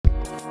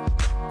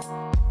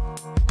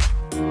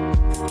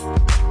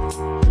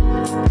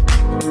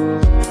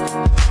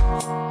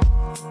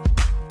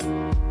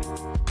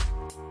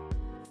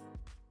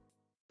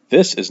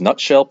This is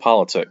Nutshell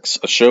Politics,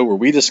 a show where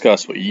we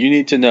discuss what you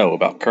need to know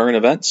about current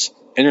events,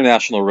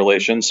 international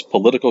relations,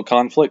 political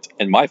conflict,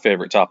 and my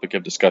favorite topic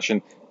of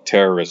discussion,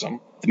 terrorism.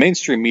 The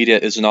mainstream media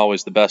isn't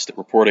always the best at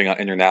reporting on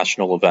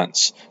international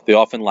events. They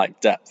often lack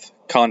depth,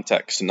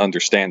 context, and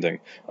understanding,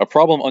 a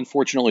problem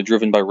unfortunately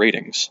driven by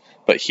ratings.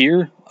 But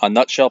here, on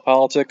Nutshell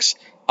Politics,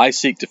 I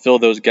seek to fill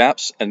those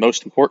gaps, and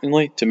most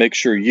importantly, to make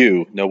sure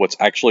you know what's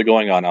actually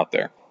going on out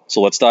there. So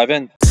let's dive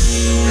in.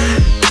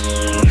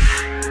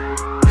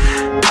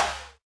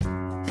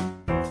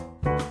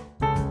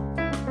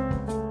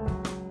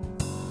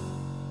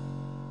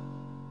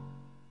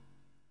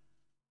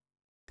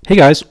 Hey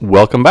guys,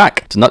 welcome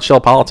back to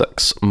Nutshell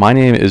Politics. My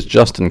name is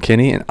Justin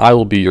Kinney, and I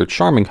will be your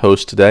charming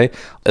host today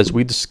as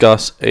we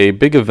discuss a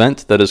big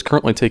event that is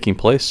currently taking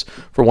place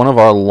for one of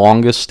our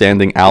longest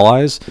standing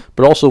allies,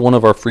 but also one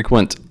of our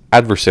frequent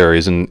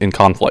adversaries in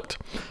conflict.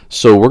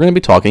 So we're going to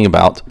be talking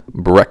about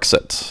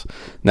Brexit.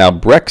 Now,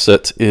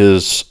 Brexit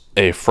is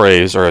a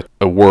phrase, or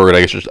a word,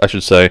 I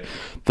should say,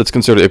 that's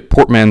considered a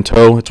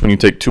portmanteau. It's when you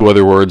take two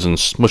other words and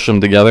smush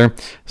them together.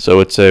 So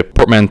it's a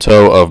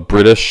portmanteau of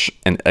British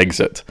and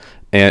exit.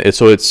 And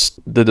so it's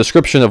the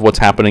description of what's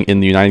happening in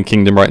the United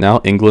Kingdom right now,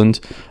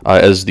 England,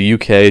 as the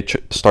UK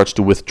starts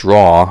to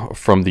withdraw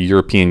from the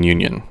European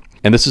Union.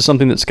 And this is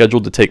something that's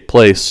scheduled to take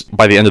place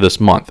by the end of this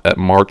month, at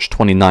March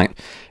 29th.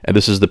 And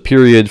this is the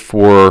period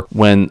for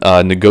when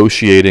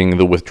negotiating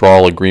the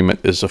withdrawal agreement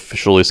is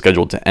officially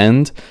scheduled to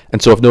end.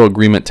 And so if no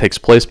agreement takes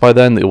place by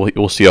then,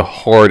 we'll see a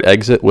hard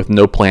exit with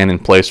no plan in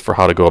place for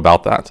how to go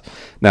about that.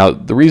 Now,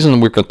 the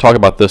reason we're going to talk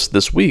about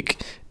this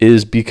week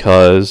is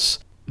because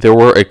there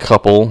were a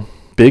couple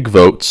big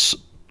votes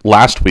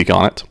last week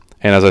on it,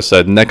 and as I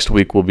said, next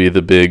week will be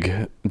the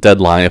big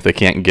deadline if they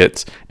can't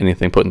get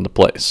anything put into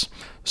place.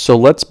 So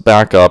let's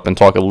back up and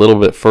talk a little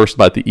bit first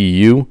about the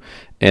EU,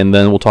 and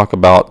then we'll talk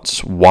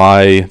about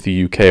why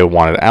the UK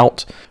wanted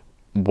out,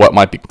 what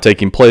might be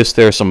taking place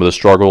there, some of the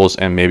struggles,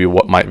 and maybe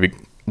what might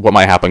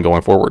happen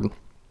going forward.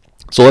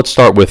 So let's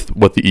start with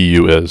what the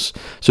EU is.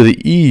 So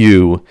the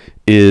EU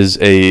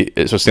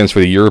stands for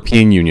the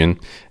European Union,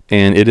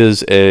 and it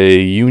is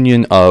a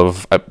union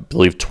of, I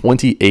believe,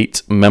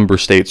 28 member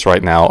states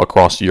right now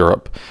across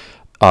Europe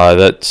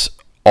that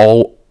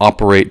all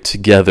operate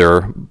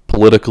together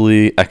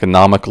politically,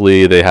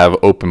 economically. They have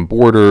open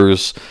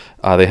borders.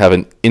 They have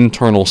an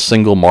internal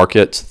single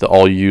market that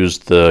all use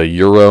the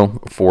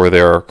euro for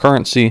their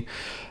currency,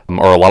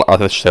 or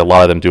I should say a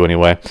lot of them do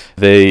anyway.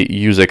 They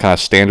use a kind of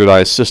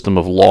standardized system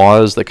of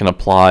laws that can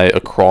apply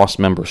across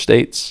member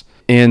states.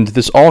 And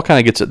this all kind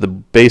of gets at the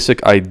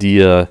basic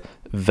idea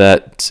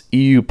that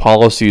EU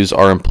policies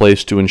are in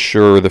place to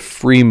ensure the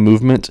free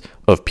movement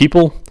of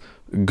people,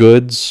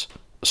 goods,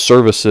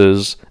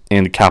 services,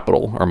 and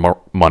capital, or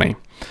money.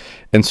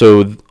 And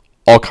so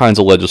all kinds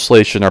of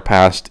legislation are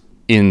passed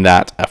in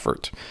that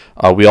effort.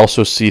 We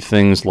also see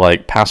things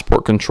like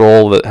passport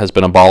control that has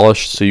been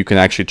abolished, so you can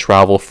actually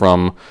travel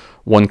from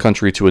one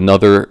country to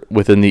another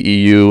within the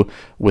EU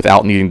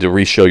without needing to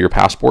re-show your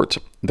passport.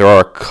 There are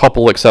a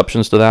couple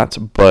exceptions to that,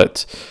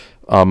 but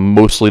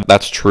mostly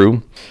that's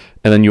true.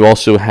 And then you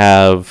also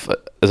have,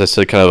 as I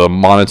said, kind of a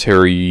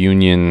monetary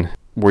union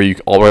where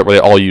they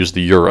all use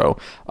the euro.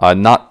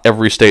 Not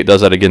every state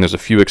does that. Again, there's a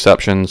few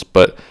exceptions,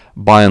 but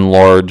by and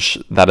large,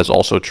 that is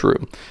also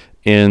true.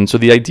 And so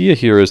the idea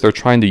here is they're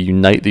trying to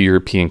unite the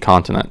European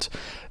continent.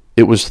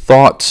 It was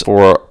thought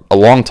for a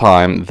long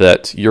time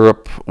that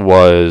Europe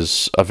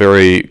was a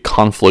very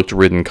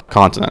conflict-ridden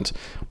continent.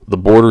 The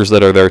borders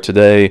that are there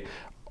today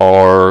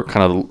are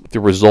kind of the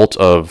result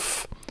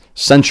of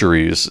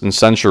centuries and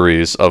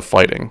centuries of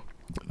fighting.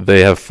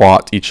 They have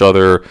fought each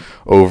other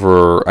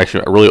over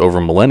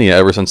millennia,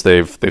 ever since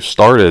they've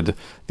started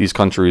these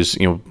countries,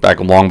 back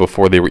long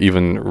before they were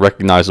even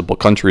recognizable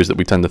countries that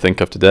we tend to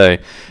think of today,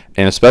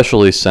 and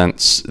especially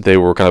since they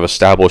were kind of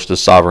established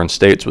as sovereign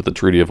states with the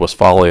Treaty of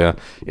Westphalia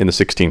in the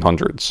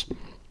 1600s.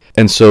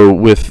 And so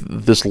with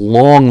this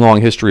long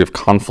history of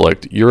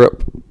conflict,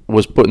 Europe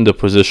was put into a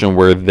position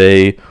where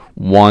they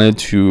wanted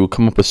to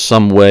come up with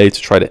some way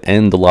to try to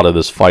end a lot of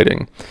this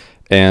fighting.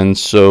 And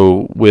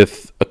so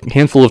with a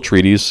handful of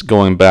treaties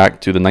going back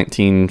to the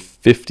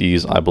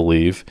 1950s, I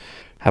believe,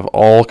 have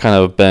all kind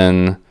of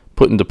been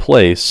put into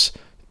place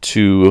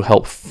to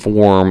help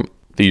form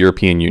the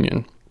European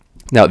Union.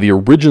 Now, the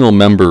original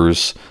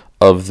members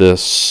of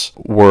this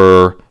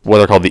were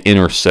what are called the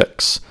Inner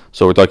Six.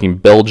 So we're talking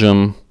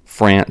Belgium,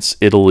 France,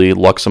 Italy,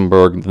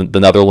 Luxembourg, the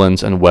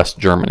Netherlands, and West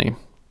Germany.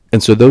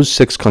 And so those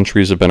 6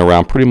 countries have been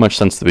around pretty much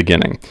since the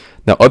beginning.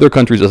 Now, other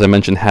countries, as I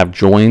mentioned, have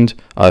joined.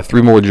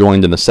 3 more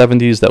joined in the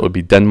 70s. That would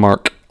be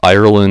Denmark,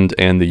 Ireland,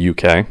 and the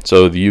UK.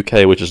 So the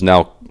UK, which is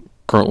now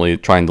currently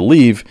trying to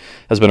leave,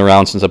 has been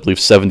around since, I believe,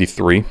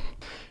 73.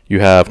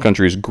 You have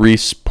countries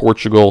Greece,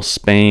 Portugal,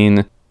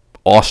 Spain,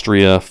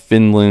 Austria,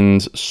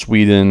 Finland,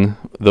 Sweden.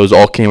 Those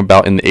all came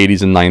about in the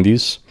 80s and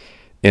 90s.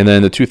 And then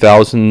in the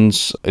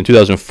 2000s, in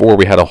 2004,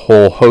 we had a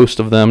whole host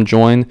of them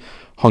join.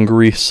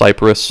 Hungary,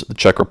 Cyprus, the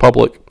Czech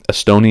Republic,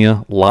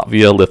 Estonia,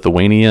 Latvia,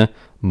 Lithuania,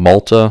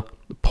 Malta,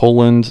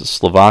 Poland,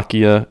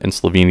 Slovakia, and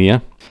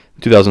Slovenia.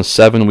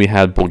 2007, we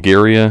had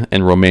Bulgaria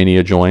and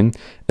Romania join.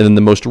 And then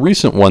the most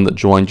recent one that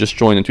just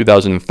joined in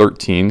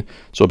 2013,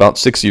 so about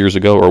 6 years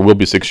ago, or will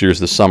be 6 years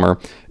this summer,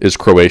 is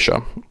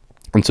Croatia.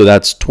 And so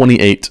that's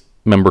 28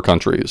 member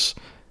countries.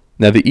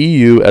 Now, the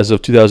EU, as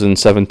of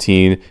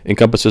 2017,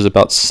 encompasses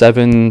about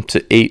 7 to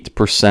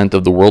 8%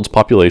 of the world's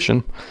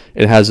population.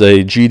 It has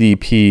a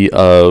GDP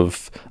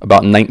of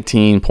about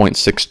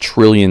 $19.6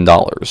 trillion.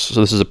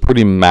 So this is a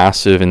pretty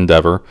massive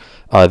endeavor.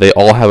 They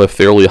all have a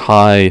fairly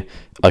high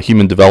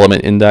Human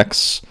Development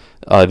Index.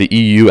 The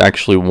EU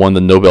actually won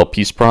the Nobel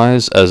Peace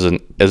Prize as an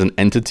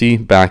entity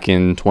back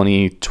in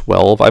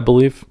 2012, I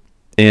believe.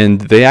 And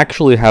they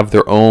actually have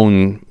their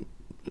own,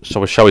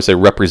 shall we say,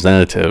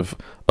 representative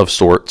of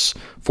sorts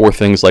for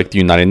things like the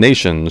United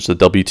Nations, the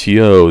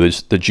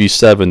WTO, the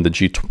G7, the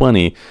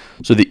G20.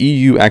 So the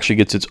EU actually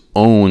gets its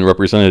own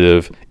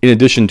representative, in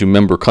addition to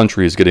member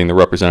countries getting the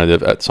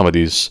representative at some of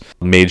these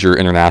major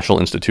international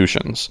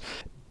institutions.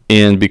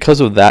 And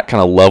because of that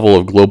kind of level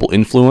of global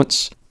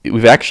influence,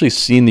 we've actually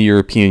seen the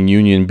European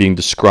Union being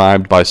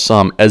described by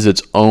some as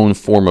its own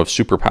form of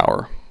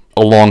superpower,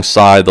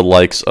 alongside the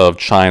likes of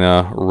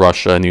China,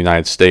 Russia, and the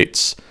United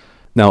States.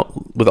 Now,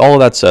 with all of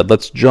that said,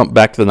 let's jump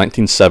back to the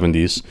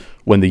 1970s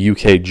when the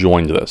UK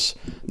joined this.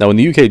 Now, when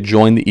the UK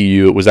joined the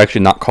EU, it was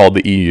actually not called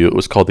the EU, it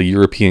was called the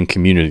European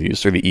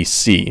Communities, or the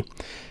EC.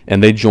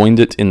 And they joined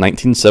it in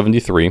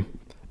 1973.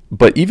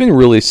 But even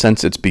really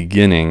since its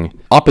beginning,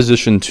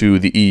 opposition to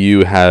the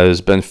EU has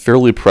been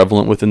fairly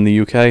prevalent within the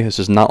UK. This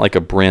is not like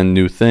a brand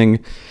new thing.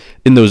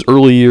 In those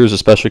early years,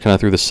 especially kind of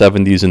through the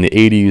 70s and the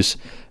 80s,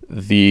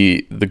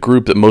 the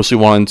group that mostly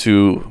wanted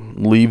to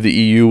leave the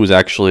EU was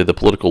actually the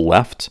political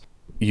left.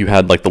 You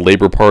had like the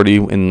Labour Party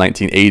in the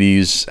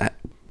 1980s.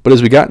 But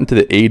as we got into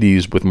the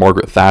 80s with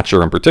Margaret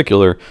Thatcher in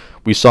particular,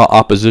 we saw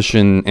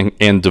opposition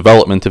and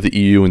development of the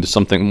EU into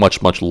something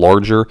much, much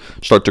larger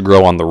start to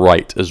grow on the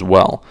right as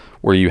well,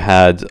 where you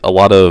had a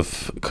lot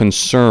of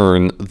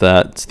concern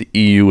that the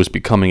EU was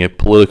becoming a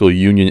political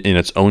union in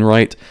its own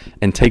right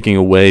and taking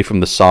away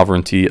from the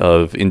sovereignty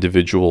of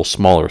individual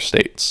smaller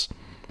states.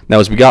 Now,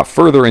 as we got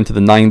further into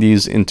the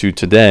 90s into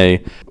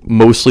today,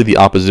 mostly the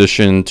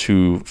opposition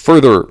to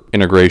further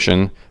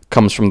integration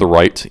comes from the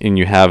right, and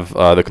you have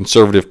the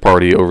Conservative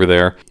Party over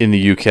there in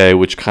the UK,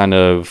 which kind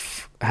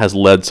of has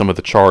led some of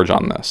the charge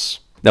on this.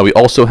 Now, we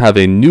also have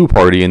a new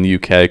party in the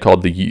UK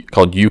called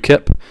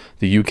UKIP,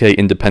 the UK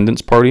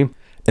Independence Party,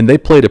 and they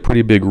played a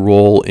pretty big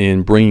role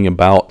in bringing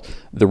about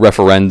the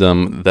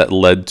referendum that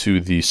led to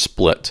the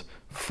split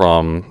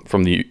from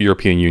the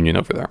European Union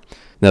over there.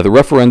 Now, the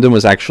referendum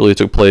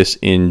took place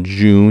in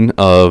June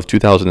of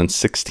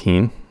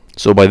 2016.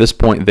 So by this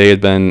point, they had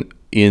been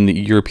in the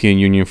European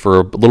Union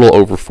for a little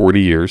over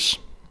 40 years.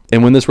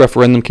 And when this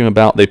referendum came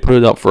about, they put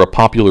it up for a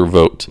popular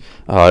vote.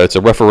 It's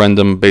a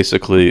referendum,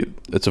 basically,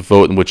 it's a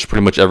vote in which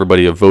pretty much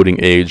everybody of voting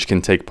age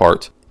can take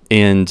part.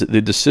 And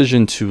the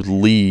decision to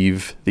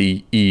leave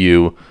the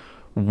EU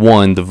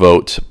won the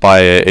vote by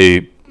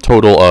a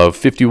total of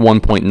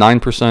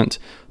 51.9%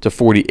 to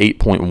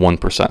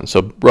 48.1%,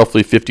 so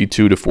roughly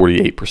 52 to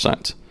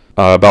 48%.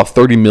 About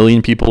 30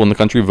 million people in the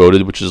country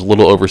voted, which is a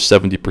little over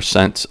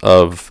 70%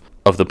 of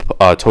the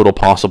total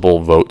possible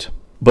vote.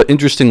 But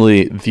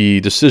interestingly, the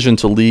decision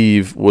to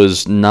leave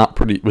was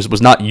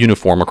not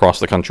uniform across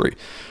the country.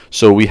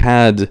 So we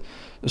had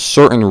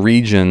certain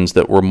regions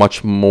that were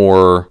much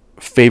more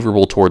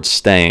favorable towards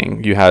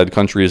staying. You had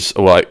countries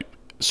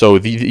so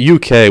the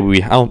UK,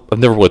 I've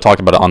never really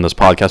talked about it on this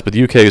podcast, but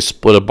the UK is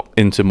split up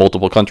into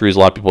multiple countries. A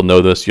lot of people know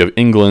this. You have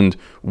England,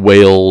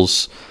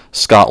 Wales,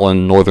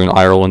 Scotland, Northern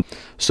Ireland.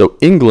 So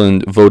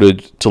England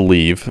voted to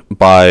leave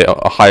by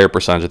a higher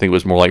percentage. I think it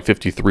was more like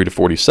 53 to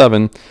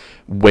 47.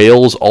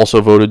 Wales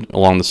also voted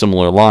along the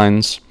similar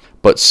lines.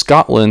 But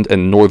Scotland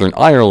and Northern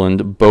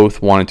Ireland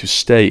both wanted to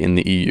stay in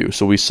the EU.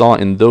 So we saw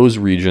in those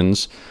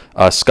regions,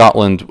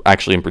 Scotland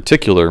actually in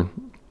particular,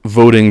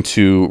 voting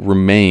to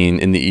remain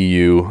in the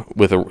EU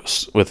with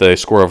a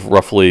score of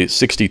roughly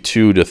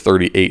 62 to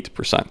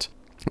 38%.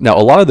 Now,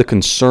 a lot of the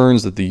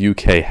concerns that the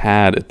UK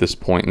had at this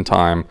point in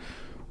time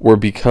were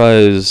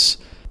because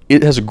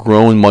it has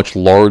grown much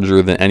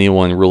larger than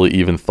anyone really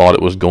even thought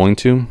it was going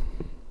to.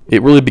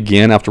 It really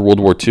began after World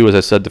War II, as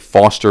I said, to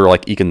foster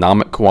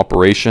economic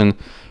cooperation.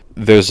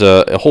 There's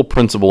a whole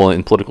principle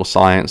in political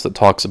science that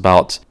talks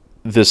about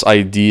this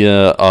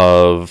idea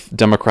of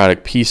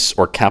democratic peace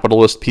or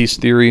capitalist peace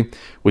theory,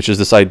 which is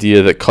this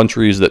idea that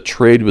countries that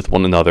trade with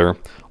one another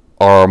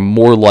are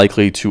more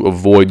likely to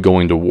avoid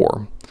going to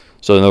war.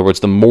 So in other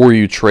words, the more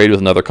you trade with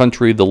another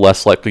country, the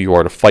less likely you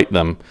are to fight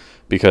them,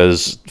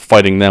 because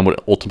fighting them would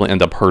ultimately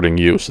end up hurting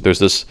you. So there's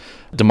this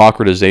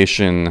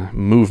democratization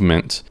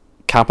movement,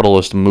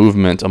 capitalist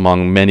movement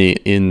among many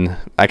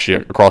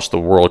across the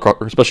world,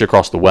 especially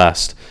across the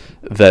West,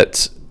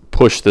 that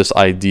push this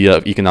idea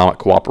of economic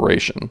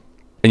cooperation.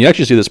 And you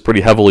actually see this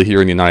pretty heavily here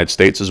in the United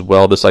States as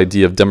well. This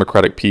idea of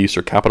democratic peace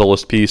or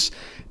capitalist peace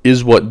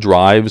is what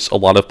drives a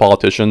lot of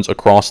politicians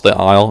across the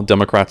aisle,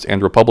 Democrats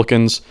and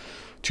Republicans,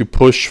 to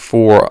push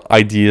for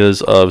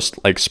ideas of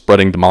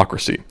spreading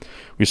democracy.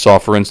 We saw,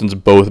 for instance,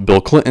 both Bill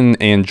Clinton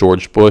and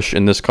George Bush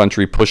in this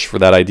country push for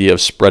that idea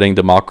of spreading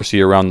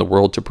democracy around the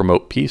world to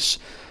promote peace.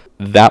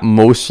 That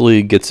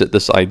mostly gets at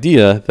this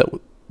idea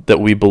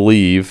that we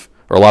believe,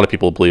 or a lot of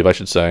people believe, I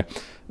should say,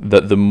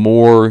 that the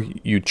more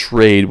you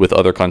trade with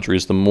other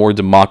countries, the more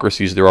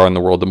democracies there are in the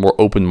world, the more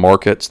open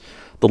markets,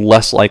 the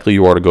less likely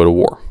you are to go to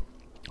war.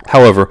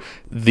 However,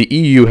 the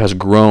EU has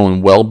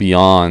grown well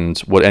beyond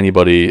what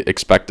anybody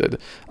expected.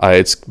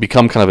 It's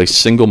become kind of a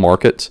single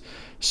market,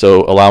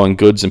 so allowing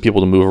goods and people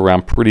to move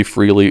around pretty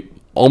freely,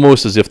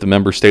 almost as if the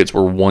member states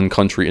were one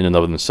country in and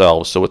of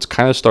themselves. So it's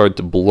kind of started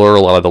to blur a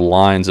lot of the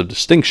lines of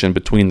distinction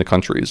between the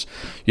countries.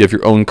 You have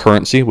your own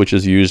currency, which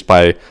is used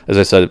by, as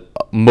I said,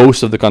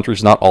 most of the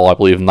countries, not all, I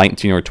believe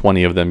 19 or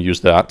 20 of them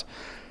use that.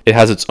 It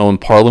has its own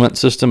parliament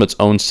system, its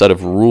own set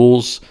of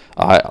rules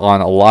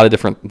on a lot of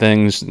different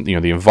things, the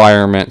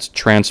environment,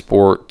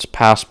 transport,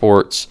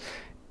 passports,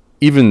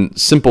 even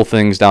simple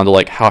things down to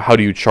like how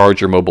do you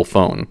charge your mobile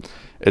phone.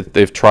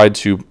 They've tried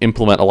to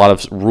implement a lot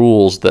of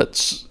rules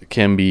that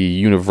can be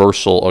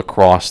universal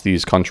across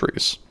these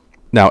countries.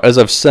 Now, as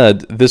I've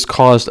said, this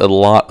caused a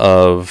lot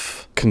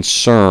of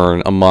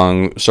concern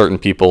among certain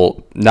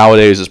people.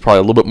 Nowadays, it's probably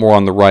a little bit more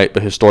on the right,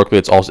 but historically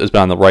it's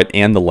been on the right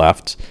and the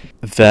left,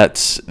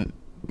 that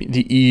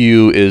the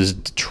EU is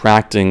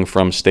detracting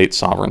from state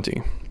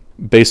sovereignty.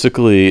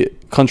 Basically,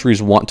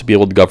 countries want to be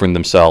able to govern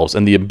themselves,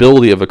 and the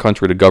ability of a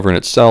country to govern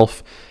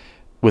itself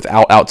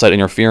without outside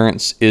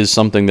interference is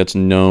something that's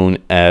known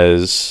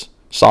as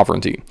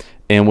sovereignty.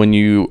 And when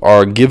you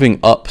are giving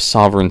up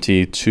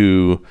sovereignty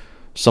to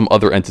some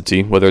other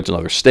entity, whether it's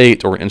another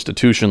state or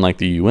institution like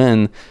the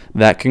UN,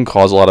 that can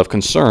cause a lot of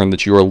concern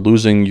that you are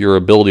losing your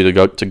ability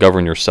to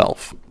govern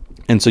yourself.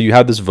 And so you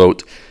had this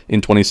vote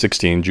in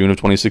 2016, June of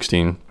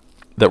 2016,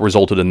 that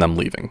resulted in them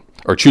leaving,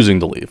 or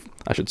choosing to leave,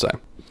 I should say.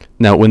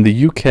 Now, when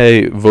the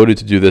UK voted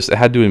to do this, it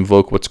had to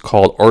invoke what's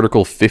called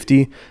Article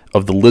 50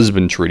 of the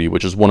Lisbon Treaty,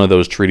 which is one of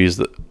those treaties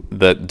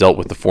that dealt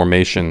with the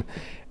formation.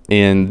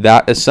 And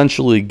that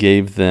essentially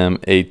gave them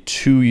a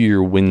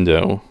 2-year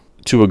window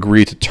to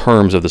agree to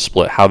terms of the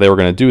split, how they were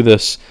going to do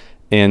this.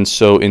 And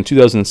so in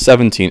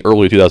 2017,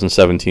 early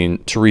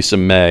 2017, Theresa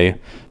May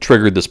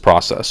triggered this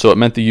process. So it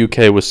meant the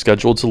UK was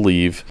scheduled to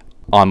leave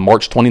on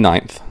March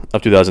 29th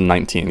of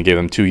 2019. It gave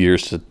them 2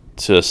 years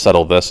to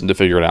settle this and to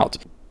figure it out.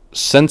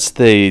 Since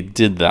they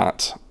did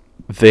that,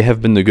 they have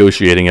been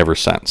negotiating ever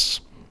since.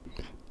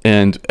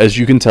 And as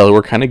you can tell,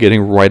 we're kind of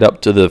getting right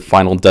up to the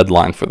final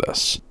deadline for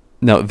this.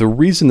 Now, the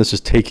reason this is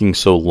taking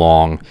so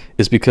long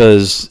is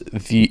because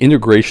the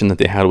integration that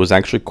they had was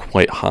actually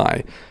quite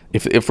high.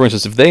 If for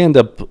instance, if they end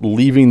up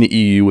leaving the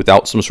EU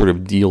without some sort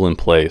of deal in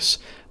place,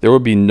 there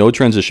would be no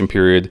transition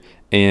period,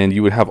 and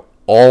you would have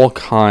all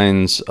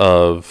kinds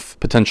of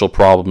potential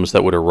problems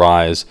that would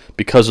arise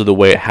because of the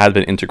way it had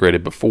been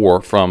integrated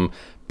before, from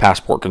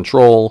passport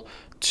control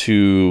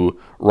to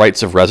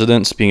rights of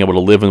residence, being able to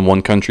live in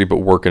one country but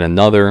work in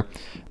another,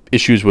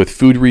 issues with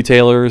food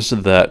retailers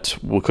that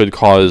could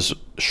cause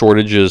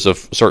shortages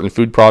of certain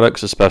food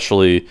products,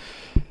 especially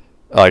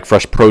like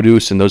fresh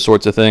produce and those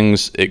sorts of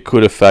things. It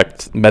could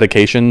affect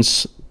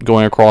medications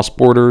going across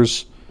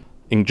borders,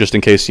 just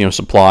in case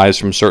supplies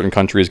from certain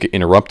countries get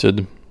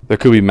interrupted. There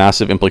could be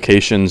massive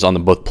implications on the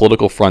both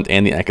political front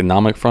and the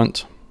economic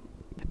front.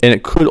 And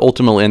it could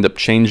ultimately end up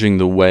changing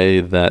the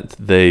way that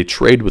they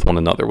trade with one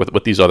another,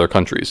 with these other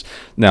countries.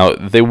 Now,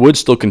 they would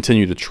still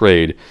continue to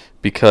trade,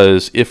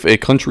 because if a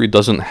country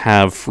doesn't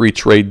have free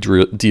trade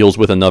deals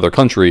with another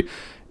country,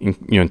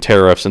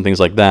 tariffs and things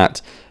like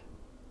that,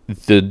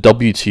 the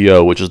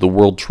WTO, which is the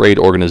World Trade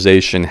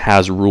Organization,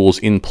 has rules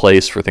in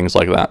place for things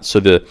like that. So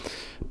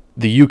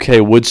the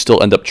UK would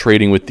still end up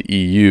trading with the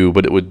EU,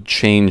 but it would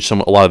change a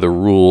lot of the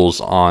rules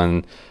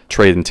on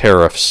trade and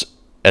tariffs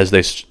as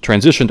they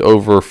transitioned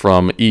over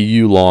from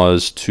EU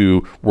laws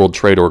to World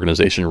Trade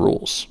Organization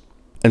rules.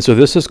 And so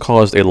this has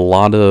caused a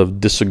lot of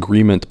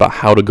disagreement about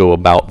how to go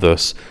about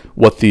this,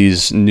 what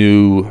these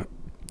new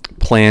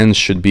plans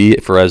should be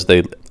for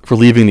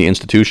leaving the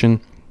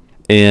institution.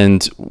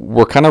 And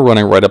we're kind of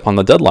running right up on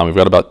the deadline. We've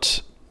got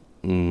about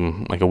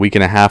like a week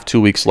and a half,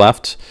 2 weeks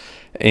left.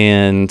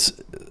 And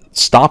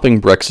stopping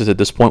Brexit at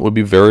this point would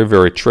be very,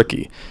 very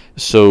tricky.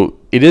 So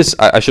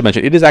I should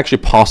mention, it is actually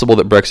possible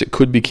that Brexit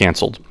could be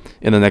canceled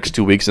in the next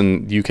 2 weeks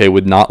and the UK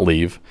would not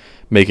leave,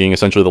 making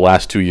essentially the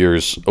last 2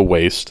 years a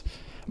waste.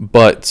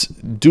 But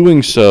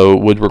doing so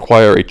would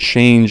require a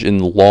change in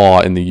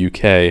law in the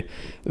UK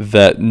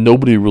that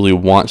nobody really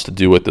wants to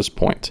do at this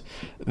point.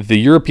 The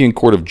European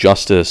Court of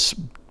Justice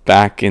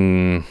back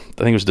in,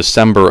 I think it was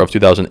December of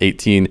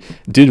 2018,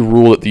 did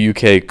rule that the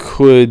UK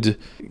could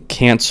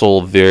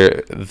cancel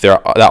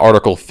that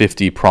Article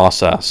 50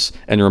 process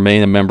and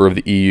remain a member of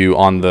the EU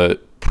on the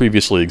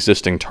previously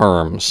existing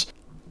terms,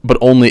 but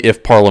only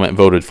if Parliament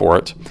voted for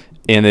it.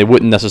 And they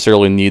wouldn't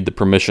necessarily need the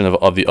permission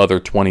of the other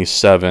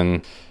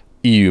 27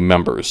 EU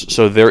members.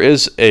 So there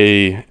is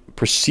a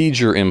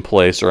procedure in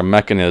place, or a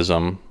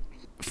mechanism,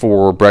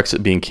 for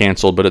Brexit being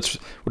cancelled, but it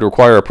would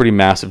require a pretty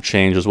massive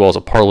change as well as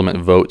a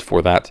Parliament vote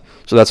for that.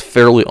 So that's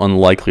fairly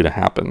unlikely to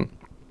happen.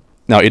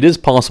 Now, it is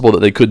possible that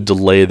they could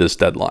delay this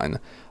deadline.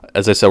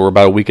 As I said, we're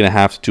about a week and a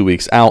half to 2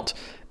 weeks out,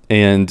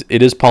 and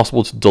it is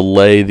possible to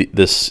delay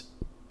this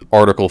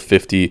Article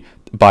 50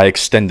 by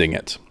extending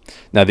it.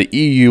 Now, the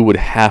EU would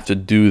have to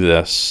do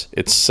this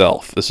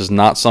itself. This is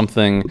not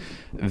something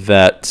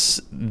that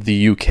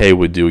the UK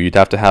would do. You'd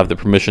have to have the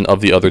permission of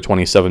the other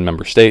 27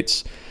 member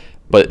states.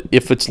 But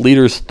if its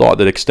leaders thought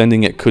that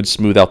extending it could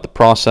smooth out the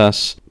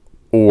process,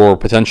 or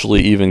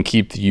potentially even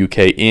keep the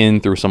UK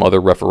in through some other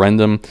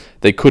referendum,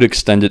 they could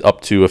extend it up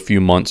to a few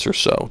months or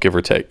so, give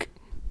or take.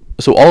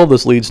 So all of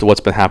this leads to what's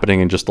been happening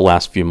in just the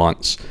last few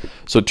months.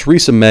 So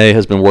Theresa May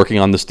has been working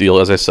on this deal,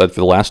 as I said, for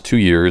the last 2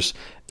 years,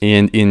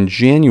 and in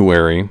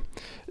January,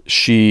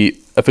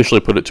 she officially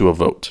put it to a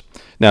vote.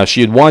 Now, she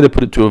had wanted to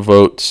put it to a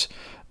vote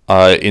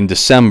in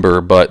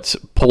December, but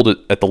pulled it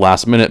at the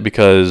last minute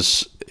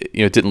because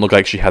it didn't look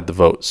like she had the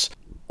votes.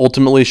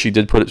 Ultimately, she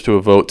did put it to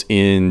a vote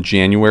in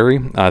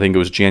January. I think it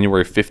was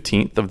January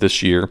 15th of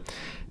this year,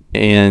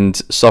 and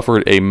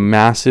suffered a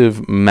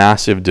massive,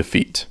 massive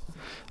defeat.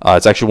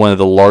 It's actually one of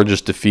the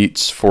largest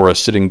defeats for a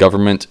sitting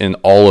government in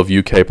all of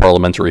UK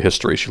parliamentary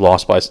history. She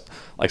lost by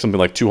something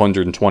like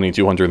 220,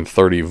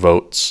 230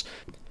 votes.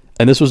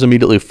 And this was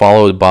immediately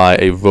followed by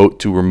a vote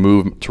to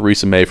remove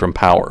Theresa May from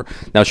power.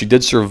 Now, she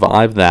did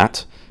survive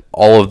that.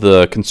 All of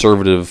the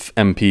conservative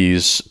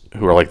MPs,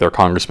 who are like their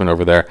congressmen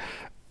over there,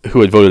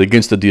 who had voted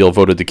against the deal,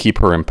 voted to keep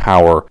her in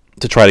power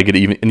to try to get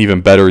an even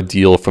better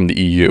deal from the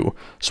EU.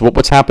 So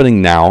what's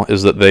happening now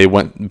is that they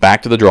went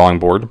back to the drawing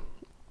board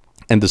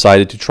and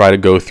decided to try to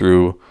go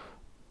through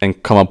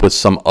and come up with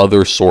some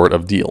other sort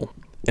of deal.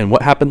 And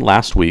what happened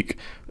last week,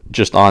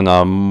 just on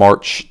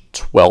March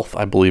 12th,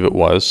 I believe it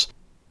was,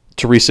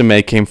 Theresa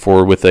May came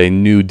forward with a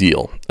new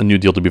deal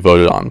to be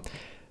voted on.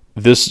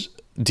 This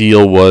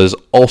deal was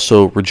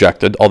also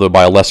rejected, although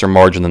by a lesser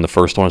margin than the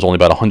first one. It was only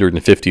about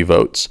 150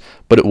 votes,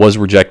 but it was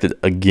rejected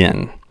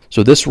again.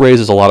 So this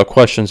raises a lot of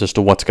questions as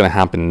to what's going to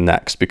happen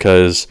next,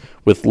 because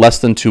with less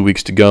than 2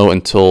 weeks to go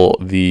until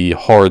the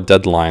hard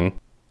deadline,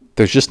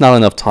 there's just not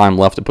enough time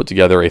left to put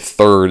together a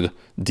third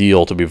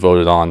deal to be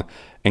voted on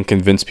and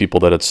convince people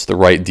that it's the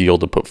right deal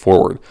to put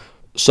forward.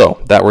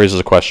 So that raises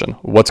a question.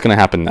 What's going to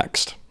happen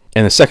next?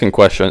 And the second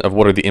question of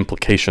what are the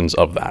implications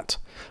of that,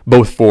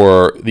 both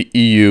for the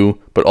EU,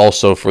 but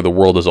also for the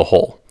world as a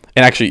whole,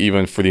 and actually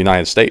even for the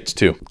United States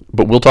too.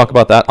 But we'll talk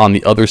about that on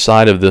the other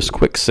side of this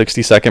quick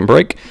 60-second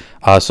break.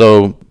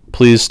 So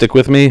please stick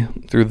with me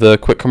through the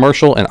quick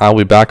commercial, and I'll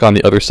be back on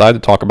the other side to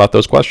talk about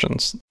those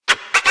questions.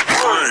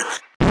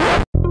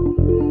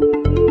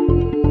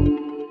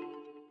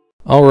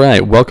 All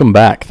right, welcome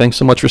back. Thanks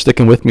so much for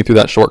sticking with me through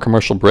that short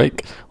commercial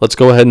break. Let's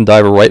go ahead and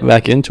dive right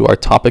back into our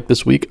topic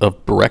this week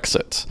of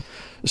Brexit.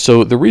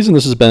 So the reason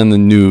this has been in the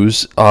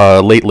news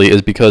lately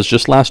is because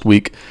just last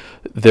week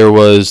there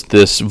was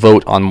this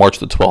vote on March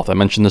the 12th. I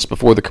mentioned this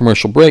before the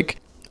commercial break,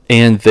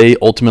 and they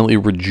ultimately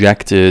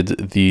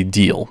rejected the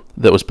deal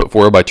that was put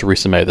forward by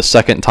Theresa May, the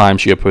second time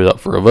she had put it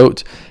up for a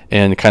vote,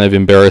 and kind of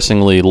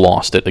embarrassingly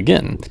lost it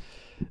again.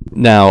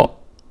 Now,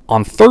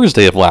 on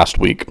Thursday of last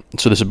week,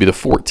 so this would be the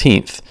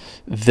 14th,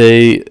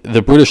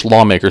 the British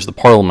lawmakers, the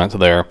parliament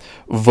there,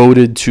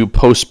 voted to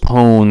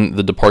postpone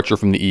the departure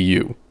from the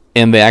EU.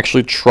 And they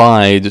actually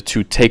tried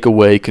to take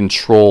away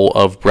control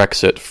of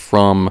Brexit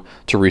from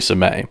Theresa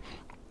May.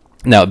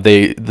 Now,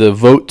 the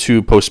vote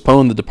to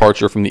postpone the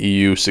departure from the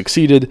EU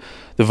succeeded.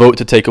 The vote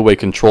to take away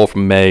control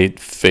from May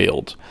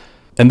failed.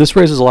 And this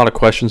raises a lot of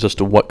questions as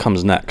to what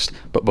comes next.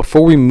 But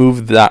before we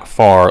move that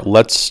far,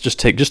 let's just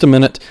take just a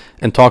minute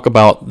and talk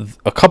about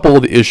a couple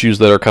of the issues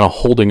that are kind of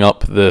holding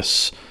up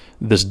this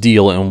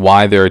deal and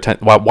why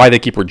they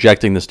keep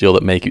rejecting this deal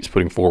that May keeps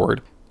putting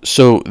forward.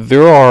 So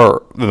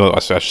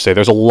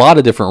there's a lot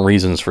of different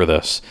reasons for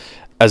this.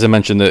 As I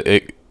mentioned,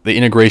 the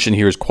integration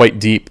here is quite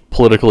deep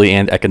politically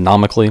and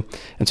economically,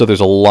 and so there's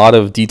a lot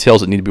of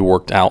details that need to be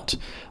worked out.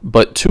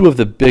 But two of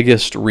the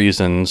biggest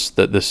reasons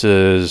that this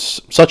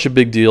is such a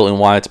big deal and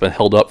why it's been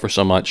held up for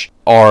so much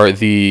are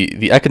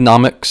the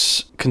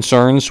economics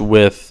concerns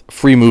with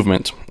free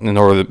movement, in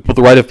order with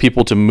the right of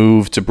people to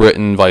move to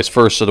Britain, vice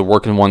versa, to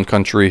work in one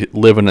country,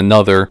 live in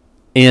another,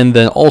 and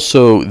then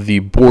also the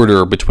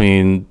border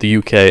between the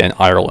UK and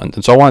Ireland.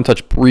 And so I want to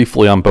touch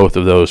briefly on both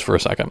of those for a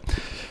second.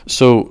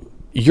 So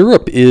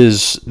Europe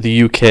is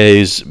the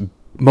UK's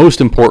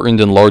most important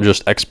and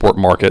largest export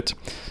market,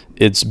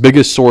 its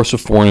biggest source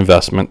of foreign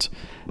investment,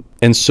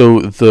 and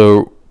so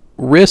the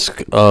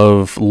risk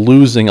of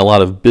losing a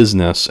lot of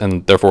business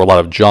and therefore a lot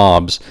of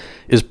jobs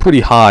is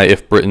pretty high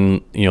if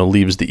Britain,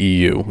 leaves the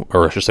EU,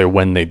 or I should say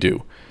when they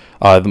do.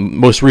 The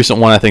most recent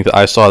one I think that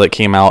I saw that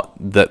came out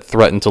that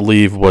threatened to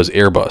leave was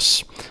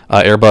Airbus.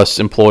 Airbus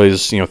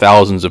employs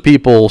thousands of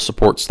people,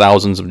 supports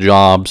thousands of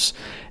jobs,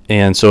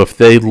 and so if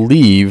they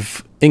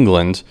leave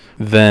England,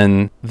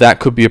 then that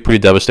could be a pretty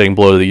devastating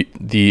blow to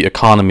the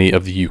economy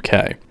of the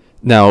UK.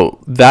 Now,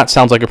 that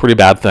sounds like a pretty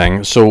bad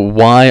thing, so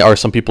why are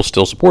some people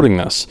still supporting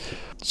this?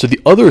 So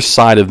the other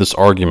side of this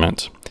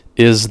argument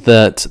is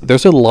that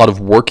there's a lot of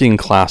working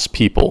class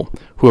people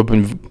who have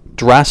been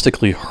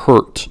drastically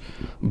hurt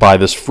by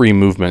this free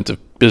movement of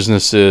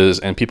businesses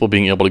and people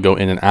being able to go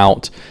in and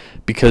out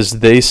because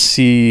they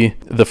see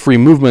the free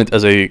movement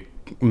as a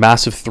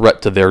massive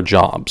threat to their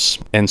jobs.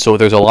 And so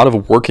there's a lot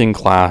of working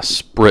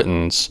class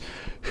Britons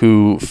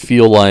who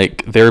feel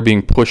like they're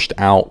being pushed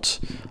out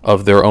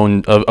of their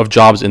own of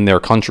jobs in their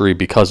country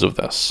because of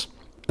this.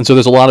 And so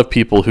there's a lot of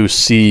people who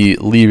see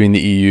leaving the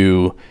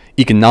EU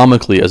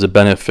economically as a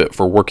benefit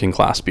for working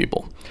class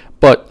people.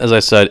 But as I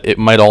said, it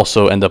might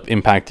also end up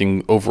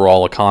impacting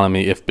overall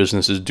economy if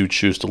businesses do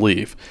choose to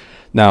leave.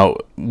 Now,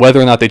 whether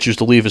or not they choose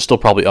to leave is still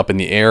probably up in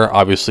the air.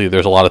 Obviously,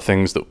 there's a lot of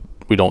things that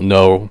we don't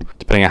know,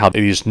 depending on how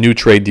these new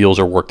trade deals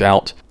are worked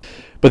out.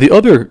 But the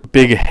other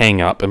big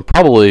hang-up, and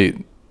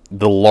probably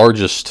the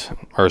largest,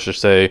 or I should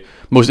say,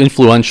 most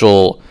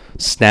influential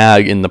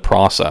snag in the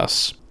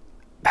process,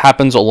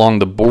 happens along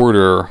the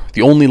border,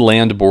 the only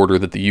land border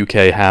that the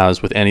UK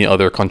has with any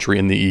other country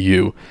in the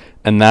EU,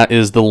 and that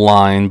is the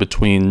line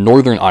between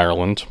Northern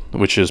Ireland,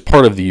 which is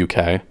part of the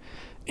UK,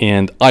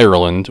 and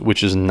Ireland,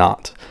 which is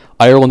not.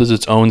 Ireland is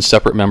its own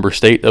separate member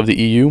state of the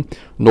EU.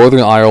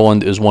 Northern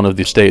Ireland is one of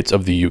the states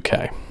of the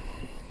UK.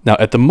 Now,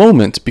 at the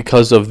moment,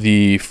 because of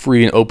the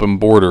free and open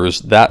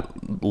borders, that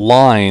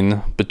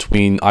line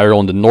between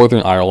Ireland and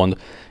Northern Ireland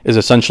is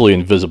essentially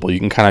invisible. You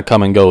can kind of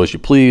come and go as you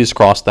please,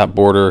 cross that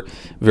border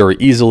very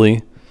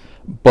easily.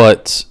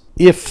 But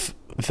if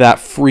that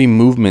free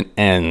movement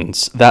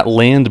ends, that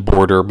land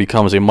border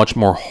becomes a much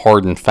more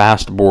hard and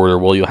fast border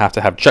where you'll have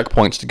to have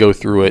checkpoints to go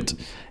through it,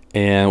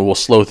 and will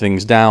slow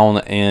things down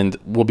and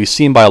will be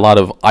seen by a lot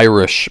of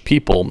Irish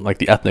people, like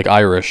the ethnic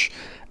Irish,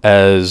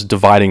 as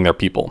dividing their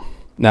people.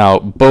 Now,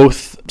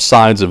 both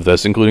sides of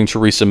this, including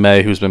Theresa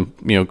May, who's been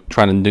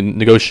trying to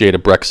negotiate a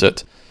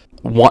Brexit,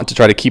 want to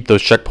try to keep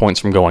those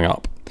checkpoints from going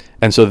up.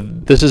 And so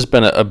this has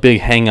been a big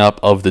hang-up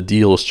of the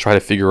deal, is to try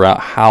to figure out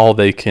how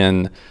they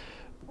can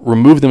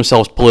remove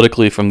themselves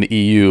politically from the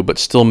EU, but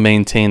still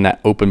maintain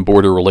that open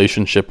border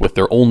relationship with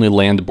their only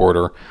land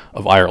border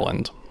of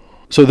Ireland.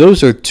 So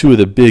those are two of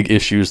the big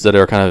issues that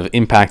are kind of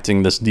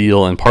impacting this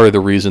deal and part of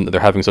the reason that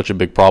they're having such a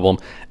big problem.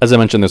 As I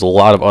mentioned, there's a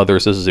lot of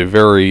others. This is a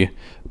very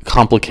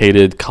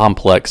complicated,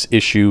 complex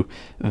issue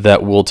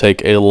that will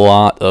take a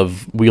lot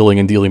of wheeling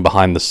and dealing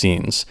behind the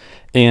scenes.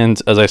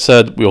 And as I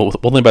said, we'll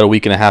only about a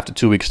week and a half to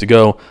 2 weeks to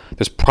go.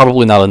 There's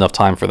probably not enough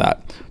time for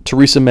that.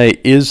 Theresa May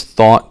is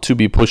thought to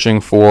be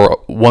pushing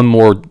for one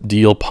more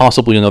deal,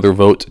 possibly another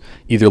vote,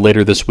 either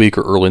later this week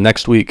or early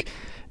next week.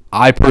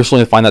 I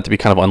personally find that to be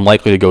kind of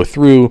unlikely to go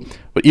through,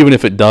 but even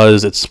if it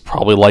does, it's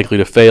probably likely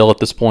to fail at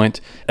this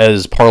point,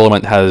 as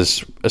Parliament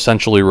has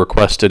essentially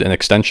requested an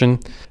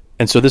extension.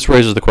 And so this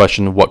raises the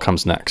question, what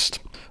comes next?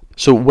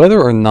 So whether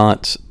or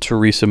not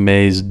Theresa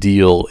May's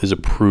deal is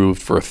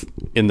approved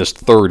in this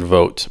third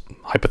vote,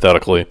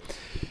 hypothetically,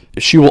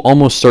 she will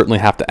almost certainly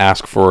have to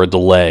ask for a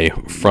delay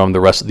from the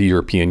rest of the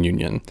European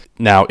Union.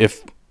 Now,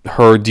 if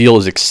her deal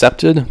is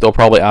accepted, they'll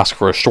probably ask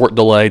for a short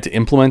delay to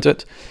implement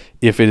it.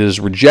 If it is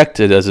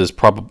rejected, as is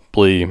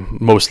probably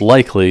most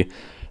likely,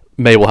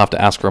 May will have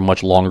to ask for a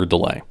much longer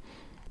delay.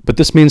 But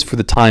this means for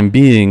the time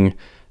being,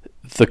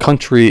 the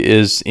country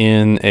is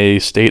in a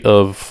state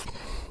of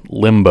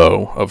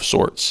limbo of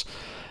sorts.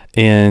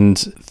 And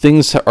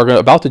things are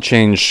about to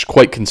change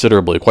quite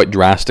considerably, quite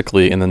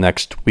drastically in the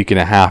next week and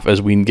a half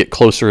as we get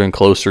closer and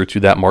closer to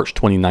that March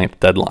 29th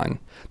deadline.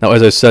 Now,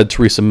 as I said,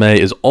 Theresa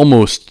May is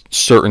almost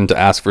certain to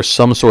ask for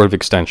some sort of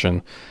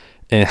extension,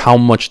 and how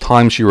much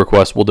time she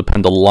requests will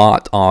depend a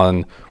lot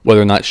on whether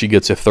or not she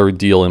gets a third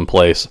deal in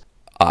place.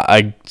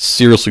 I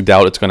seriously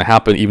doubt it's going to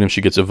happen. Even if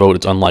she gets a vote,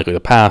 it's unlikely to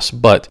pass.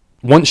 But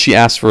once she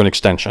asks for an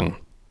extension,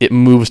 it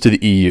moves to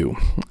the EU.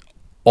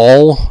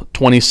 All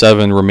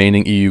 27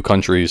 remaining EU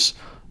countries,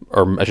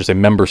 or I should say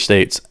member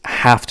states,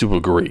 have to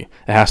agree.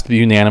 It has to be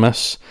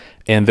unanimous.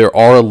 And there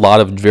are a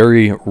lot of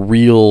very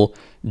real,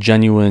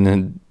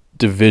 genuine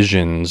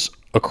divisions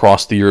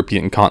across the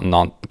European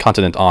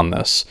continent on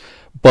this.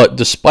 But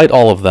despite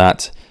all of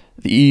that,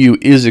 the EU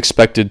is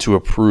expected to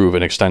approve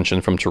an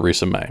extension from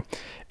Theresa May.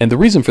 And the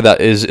reason for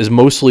that is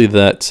mostly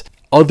that,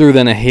 other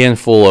than a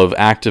handful of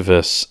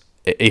activists,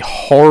 a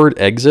hard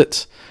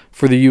exit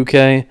for the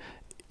UK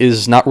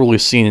is not really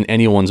seen in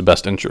anyone's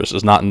best interest.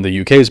 It's not in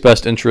the UK's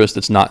best interest.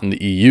 It's not in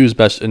the EU's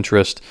best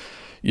interest.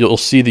 You'll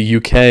see the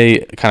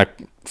UK kind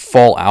of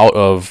fall out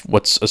of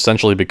what's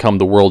essentially become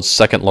the world's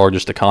second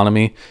largest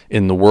economy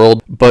in the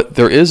world. But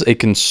there is a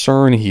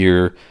concern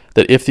here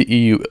that if the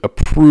EU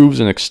approves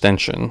an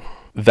extension,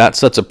 that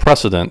sets a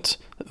precedent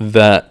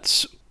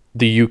that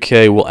the UK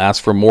will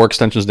ask for more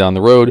extensions down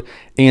the road,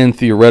 and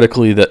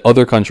theoretically that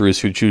other countries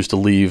who choose to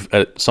leave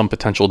at some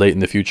potential date in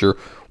the future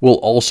will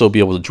also be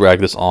able to drag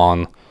this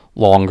on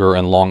longer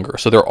and longer.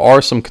 So there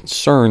are some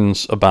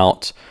concerns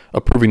about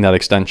approving that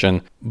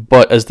extension,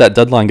 but as that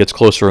deadline gets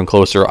closer and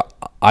closer,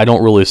 I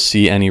don't really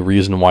see any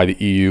reason why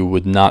the EU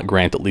would not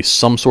grant at least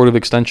some sort of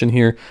extension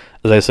here.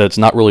 As I said, it's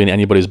not really in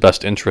anybody's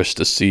best interest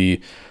to see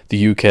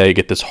the UK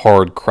get this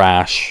hard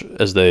crash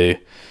as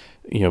they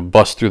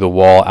bust through the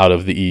wall out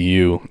of the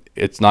EU.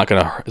 It's not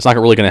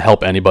really going to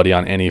help anybody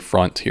on any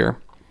front here.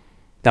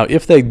 Now,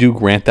 if they do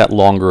grant that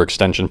longer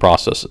extension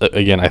process,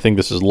 again, I think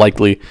this is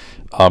likely.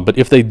 But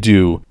if they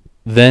do,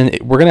 then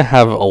we're going to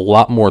have a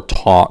lot more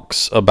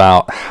talks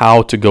about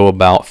how to go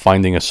about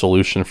finding a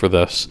solution for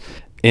this.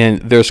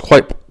 And there's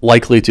quite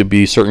likely to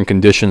be certain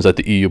conditions that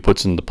the EU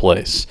puts into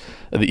place.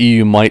 The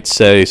EU might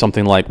say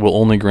something like, we'll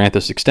only grant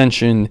this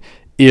extension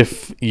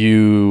if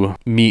you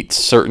meet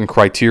certain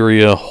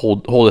criteria,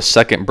 hold a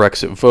second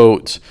Brexit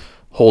vote,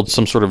 hold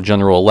some sort of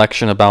general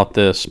election about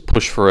this,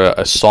 push for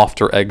a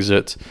softer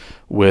exit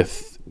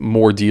with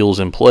more deals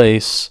in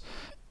place.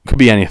 Could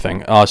be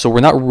anything. So we're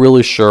not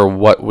really sure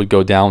what would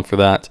go down for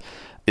that.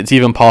 It's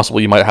even possible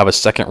you might have a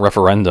second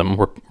referendum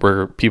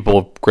where people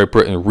of Great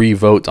Britain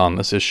re-vote on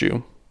this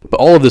issue. But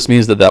all of this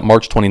means that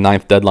March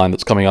 29th deadline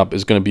that's coming up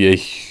is going to be a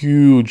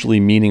hugely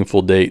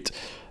meaningful date.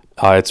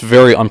 It's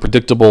very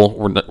unpredictable.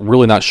 We're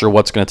really not sure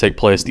what's going to take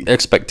place. The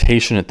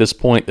expectation at this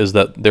point is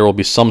that there will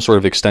be some sort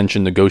of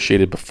extension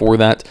negotiated before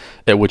that,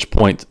 at which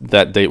point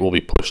that date will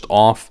be pushed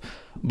off.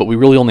 But we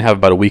really only have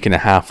about a week and a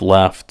half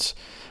left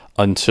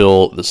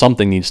until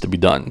something needs to be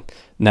done.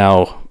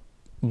 Now,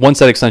 once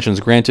that extension is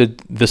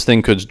granted, this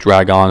thing could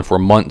drag on for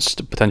months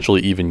to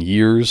potentially even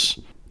years.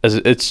 As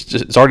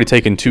it's already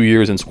taken 2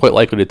 years, and it's quite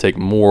likely to take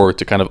more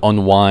to kind of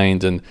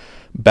unwind and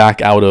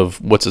back out of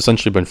what's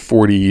essentially been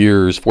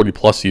 40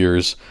 plus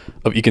years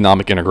of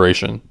economic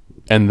integration,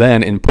 and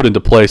then put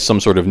into place some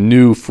sort of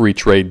new free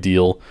trade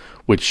deal,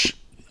 which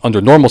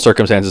under normal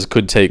circumstances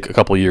could take a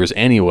couple years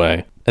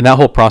anyway. And that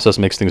whole process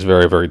makes things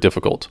very, very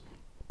difficult.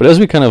 But as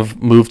we kind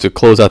of move to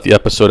close out the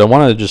episode, I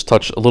wanted to just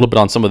touch a little bit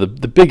on some of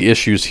the big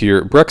issues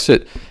here.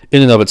 Brexit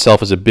in and of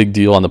itself is a big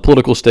deal on the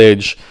political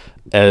stage.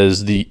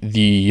 As the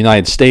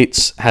United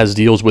States has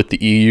deals with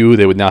the EU,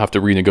 they would now have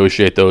to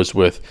renegotiate those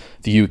with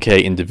the UK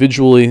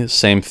individually.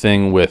 Same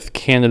thing with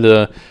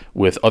Canada,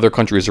 with other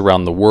countries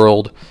around the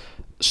world.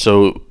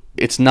 So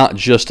it's not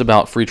just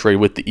about free trade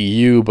with the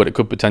EU, but it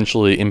could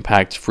potentially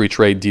impact free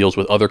trade deals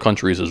with other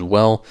countries as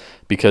well,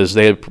 because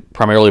they have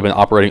primarily been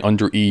operating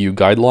under EU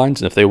guidelines.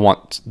 And if they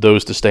want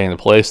those to stay in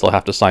place, they'll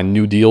have to sign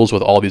new deals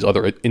with all these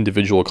other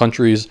individual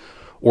countries,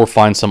 or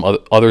find some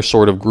other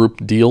sort of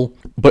group deal.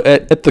 But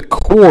at the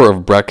core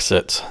of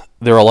Brexit,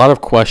 there are a lot of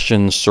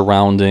questions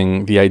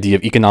surrounding the idea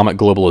of economic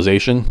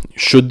globalization.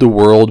 Should the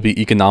world be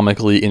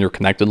economically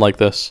interconnected like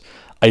this?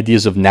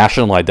 Ideas of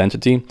national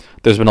identity.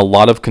 There's been a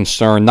lot of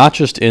concern, not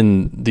just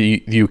in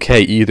the UK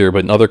either,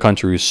 but in other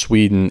countries,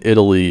 Sweden,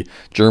 Italy,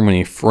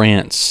 Germany,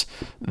 France,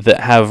 that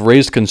have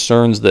raised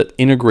concerns that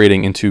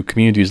integrating into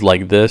communities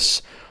like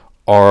this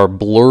are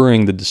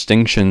blurring the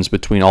distinctions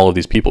between all of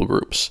these people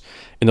groups.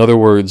 In other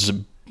words,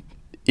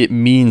 it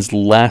means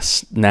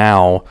less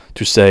now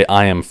to say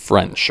I am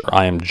French, or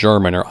I am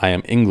German, or I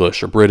am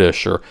English, or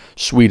British, or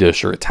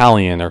Swedish, or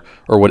Italian, or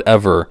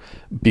whatever,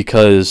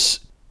 because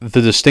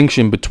the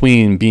distinction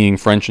between being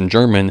French and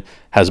German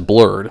has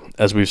blurred,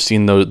 as we've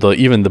seen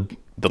even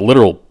the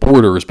literal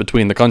borders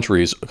between the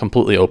countries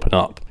completely open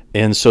up.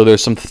 And so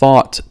there's some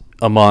thought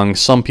among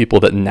some people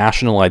that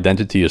national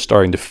identity is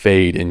starting to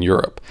fade in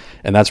Europe.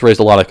 And that's raised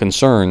a lot of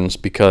concerns,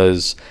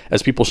 because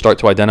as people start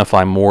to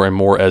identify more and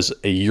more as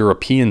a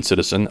European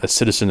citizen, a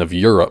citizen of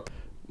Europe,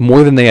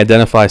 more than they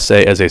identify,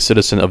 say, as a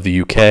citizen of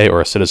the UK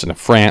or a citizen of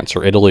France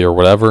or Italy or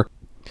whatever,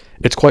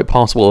 it's quite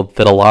possible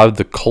that a lot of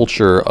the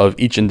culture of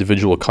each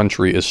individual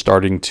country is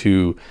starting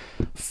to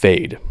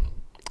fade.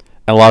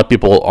 And a lot of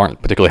people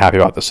aren't particularly happy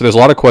about this. So there's a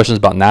lot of questions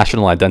about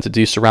national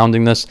identity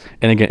surrounding this.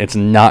 And again, it's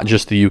not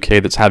just the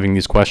UK that's having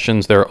these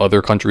questions. There are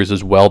other countries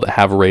as well that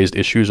have raised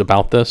issues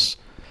about this.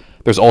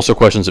 There's also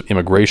questions of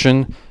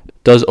immigration.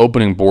 Does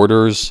opening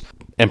borders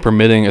and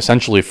permitting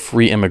essentially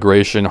free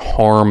immigration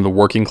harm the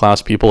working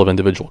class people of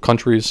individual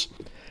countries?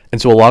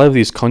 And so a lot of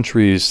these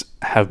countries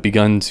have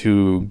begun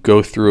to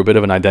go through a bit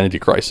of an identity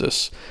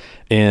crisis.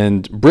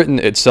 And Britain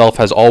itself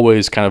has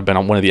always kind of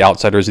been one of the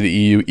outsiders of the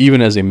EU.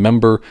 Even as a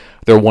member,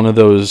 they're one of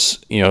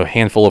those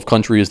handful of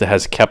countries that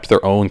has kept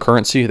their own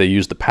currency. They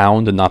use the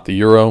pound and not the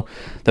euro.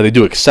 Now, they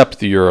do accept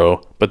the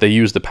euro, but they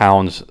use the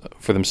pound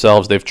for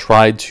themselves. They've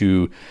tried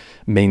to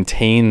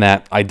maintain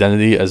that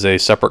identity as a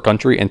separate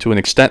country, and to an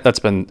extent that's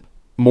been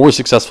more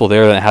successful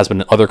there than it has been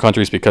in other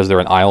countries, because they're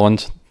an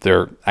island.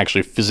 They're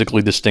actually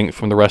physically distinct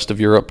from the rest of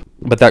Europe.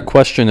 But that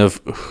question of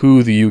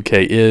who the UK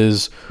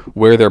is,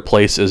 where their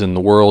place is in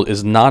the world,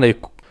 is not a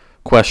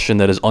question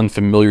that is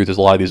unfamiliar to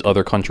a lot of these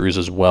other countries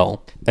as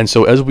well. And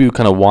so as we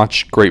kind of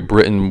watch Great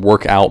Britain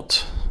work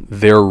out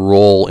their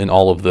role in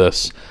all of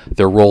this,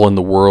 their role in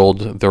the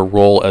world, their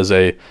role as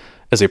a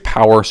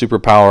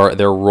superpower,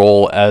 their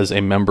role as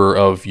a member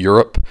of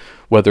Europe,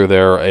 whether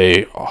they're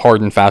a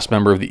hard and fast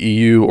member of the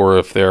EU or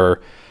if they're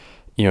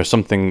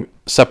something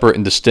separate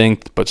and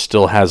distinct but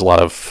still has a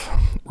lot of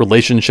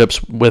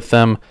relationships with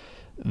them,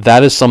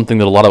 that is something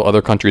that a lot of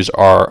other countries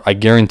are, I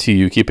guarantee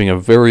you, keeping a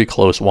very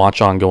close watch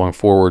on going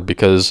forward,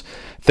 because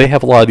they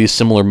have a lot of these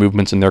similar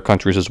movements in their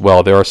countries as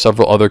well. There are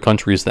several other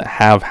countries that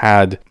have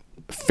had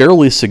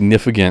fairly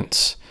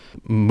significant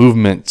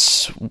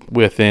movements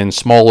within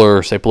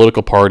smaller, say,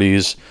 political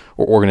parties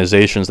or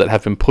organizations that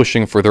have been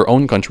pushing for their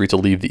own country to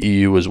leave the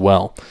EU as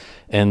well.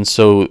 And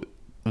so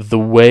the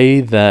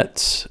way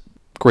that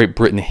Great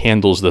Britain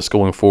handles this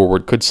going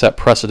forward could set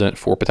precedent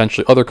for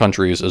potentially other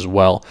countries as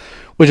well,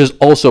 which is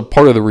also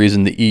part of the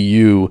reason the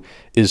EU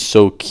is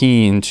so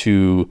keen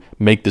to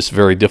make this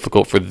very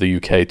difficult for the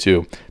UK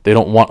too. They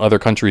don't want other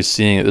countries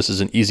seeing that this is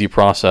an easy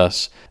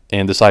process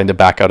and deciding to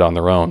back out on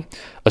their own,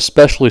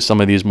 especially some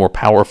of these more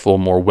powerful,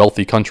 more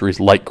wealthy countries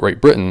like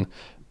Great Britain,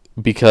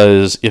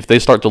 because if they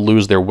start to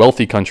lose their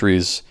wealthy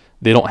countries,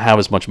 they don't have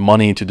as much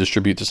money to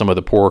distribute to some of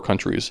the poorer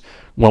countries.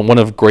 One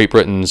of Great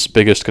Britain's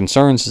biggest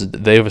concerns is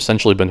that they've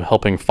essentially been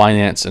helping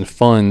finance and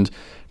fund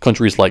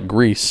countries like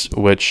Greece,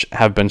 which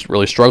have been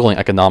really struggling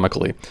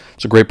economically.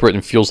 So Great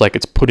Britain feels like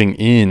it's putting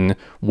in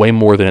way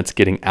more than it's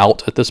getting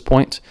out at this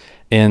point.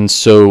 And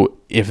so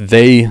if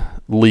they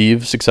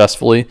leave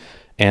successfully,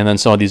 and then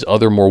some of these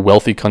other more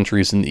wealthy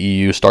countries in the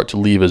EU start to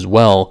leave as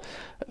well,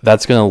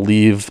 that's going to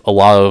leave a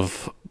lot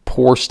of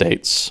poorer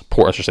states,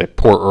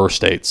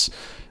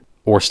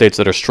 or states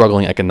that are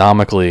struggling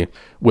economically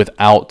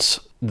without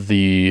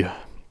the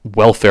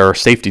welfare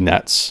safety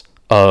nets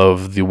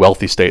of the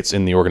wealthy states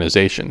in the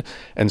organization.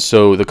 And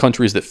so the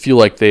countries that feel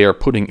like they are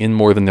putting in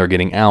more than they're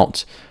getting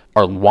out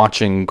are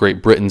watching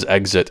Great Britain's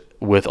exit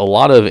with a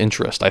lot of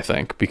interest, I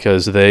think,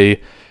 because they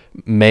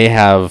may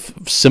have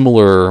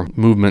similar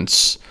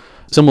movements,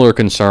 similar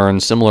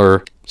concerns,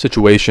 similar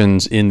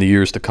situations in the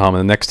years to come. In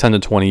the next 10 to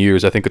 20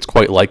 years, I think it's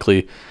quite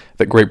likely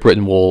that Great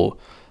Britain will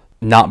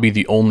not be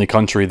the only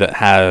country that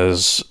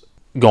has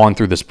gone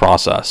through this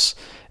process.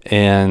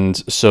 And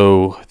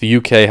so the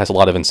UK has a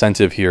lot of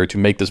incentive here to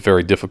make this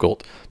very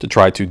difficult, to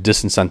try to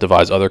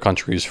disincentivize other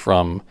countries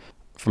from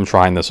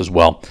trying this as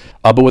well.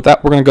 But with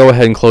that, we're going to go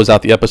ahead and close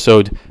out the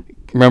episode.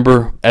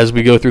 Remember, as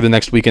we go through the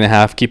next week and a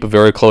half, keep a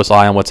very close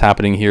eye on what's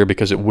happening here,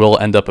 because it will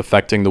end up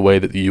affecting the way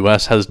that the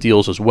US has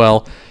deals as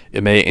well.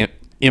 It may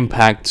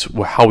impact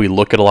how we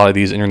look at a lot of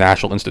these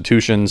international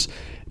institutions.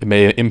 It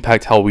may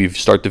impact how we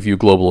start to view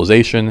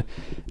globalization,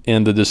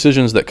 and the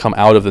decisions that come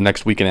out of the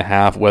next week and a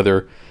half,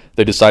 whether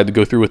they decide to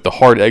go through with the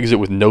hard exit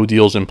with no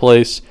deals in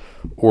place,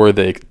 or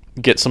they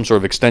get some sort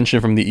of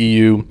extension from the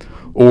EU,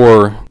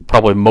 or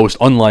probably most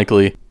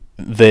unlikely,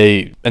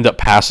 they end up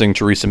passing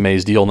Theresa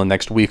May's deal in the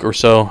next week or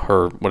so,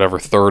 her whatever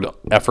third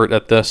effort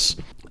at this.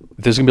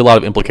 There's going to be a lot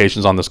of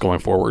implications on this going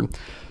forward.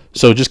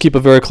 So just keep a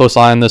very close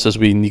eye on this as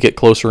we get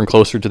closer and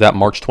closer to that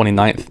March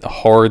 29th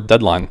hard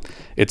deadline.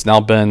 It's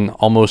now been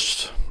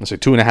almost,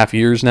 2.5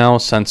 years now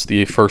since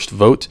the first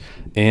vote,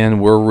 and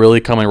we're really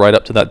coming right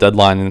up to that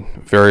deadline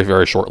very,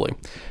 very shortly.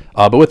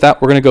 But with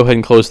that, we're going to go ahead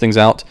and close things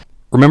out.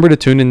 Remember to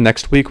tune in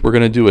next week. We're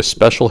going to do a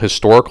special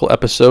historical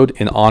episode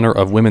in honor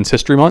of Women's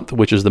History Month,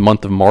 which is the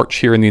month of March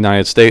here in the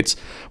United States,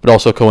 but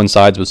also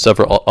coincides with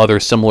several other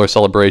similar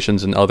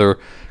celebrations in other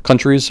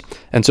countries.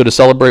 And so to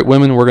celebrate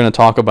women, we're going to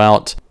talk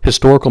about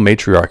historical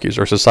matriarchies,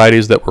 or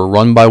societies that were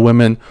run by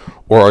women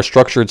or are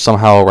structured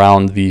somehow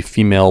around the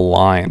female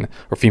line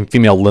or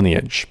female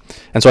lineage.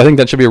 And so I think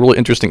that should be a really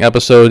interesting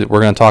episode.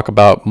 We're going to talk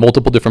about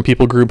multiple different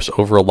people groups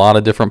over a lot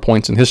of different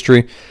points in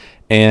history.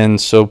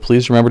 And so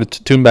please remember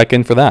to tune back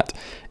in for that.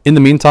 In the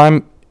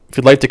meantime, if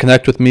you'd like to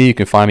connect with me, you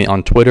can find me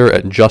on Twitter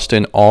at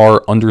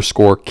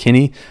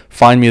JustinR_Kinney.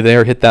 Find me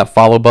there, hit that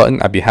follow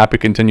button. I'd be happy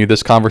to continue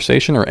this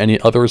conversation or any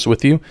others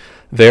with you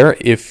there.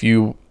 If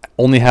you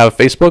only have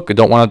Facebook and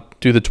don't want to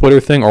do the Twitter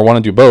thing, or want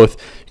to do both,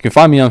 you can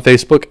find me on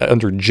Facebook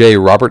under J.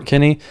 Robert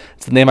Kinney.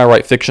 It's the name I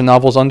write fiction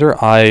novels under.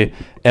 I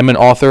am an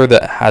author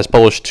that has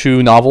published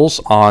 2 novels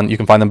you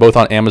can find them both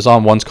on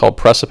Amazon. One's called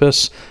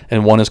Precipice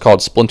and one is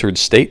called Splintered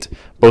State,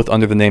 both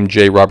under the name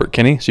J. Robert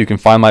Kinney. So you can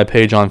find my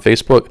page on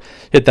Facebook,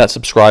 hit that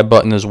subscribe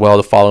button as well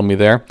to follow me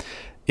there.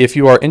 If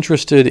you are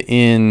interested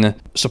in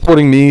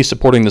supporting me,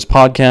 supporting this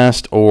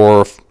podcast,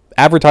 or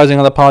advertising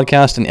on the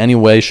podcast in any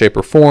way, shape,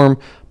 or form,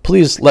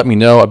 please let me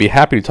know. I'd be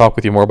happy to talk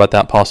with you more about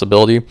that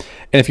possibility. And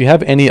if you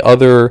have any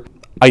other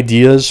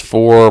ideas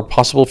for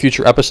possible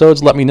future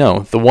episodes, let me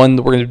know. The one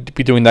that we're going to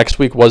be doing next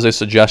week was a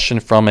suggestion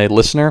from a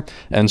listener,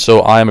 and so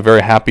I am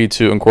very happy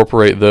to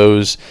incorporate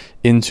those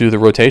into the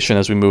rotation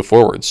as we move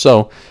forward.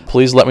 So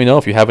please let me know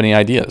if you have any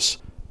ideas.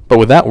 But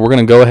with that, we're going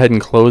to go ahead and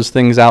close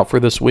things out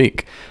for this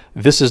week.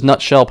 This is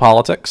Nutshell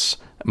Politics.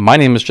 My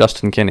name is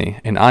Justin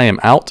Kinney, and I am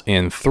out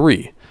in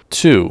 3,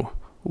 2,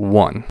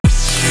 1.